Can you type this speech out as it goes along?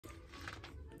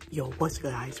Yo, what's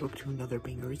good, guys? Welcome to another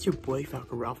banger. It's your boy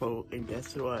Falconravo, and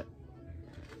guess what?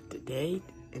 Today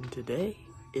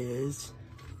is,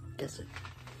 guess it.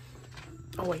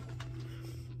 Oh wait.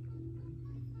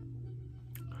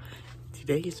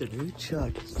 Today is a new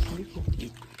Chug. Here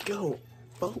we go,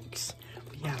 folks.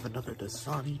 We have another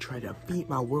Dasani trying to beat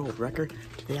my world record.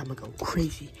 Today I'm gonna go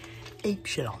crazy, ape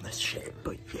shit on this shit.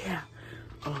 But yeah,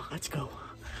 let's go.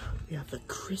 We have the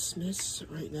Christmas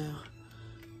right now.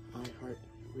 I heart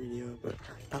radio, but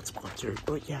not sponsored.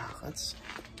 But yeah, let's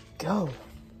go.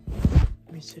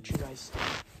 Let me sit you guys down.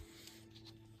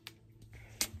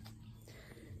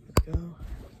 Let's go.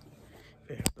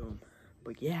 There, boom.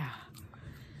 But yeah,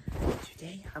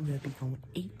 today I'm gonna be going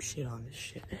ape shit on this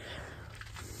shit.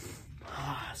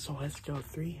 So let's go.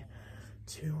 3,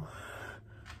 2,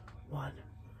 1.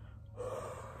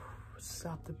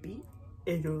 Stop the beat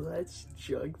and let's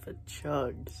chug the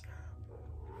chugs.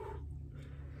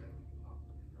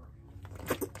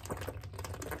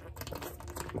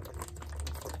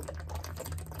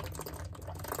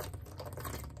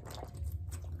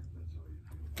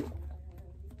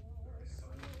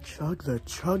 Chug the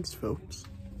chugs, folks.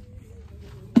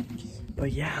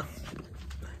 But yeah,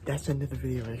 that's the end of the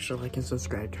video. Make sure to like and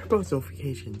subscribe, turn post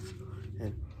notifications,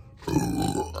 and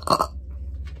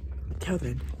until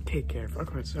then, take care.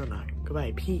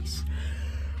 Goodbye, peace.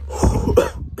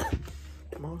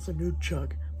 Tomorrow's a new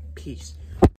Chug. Peace.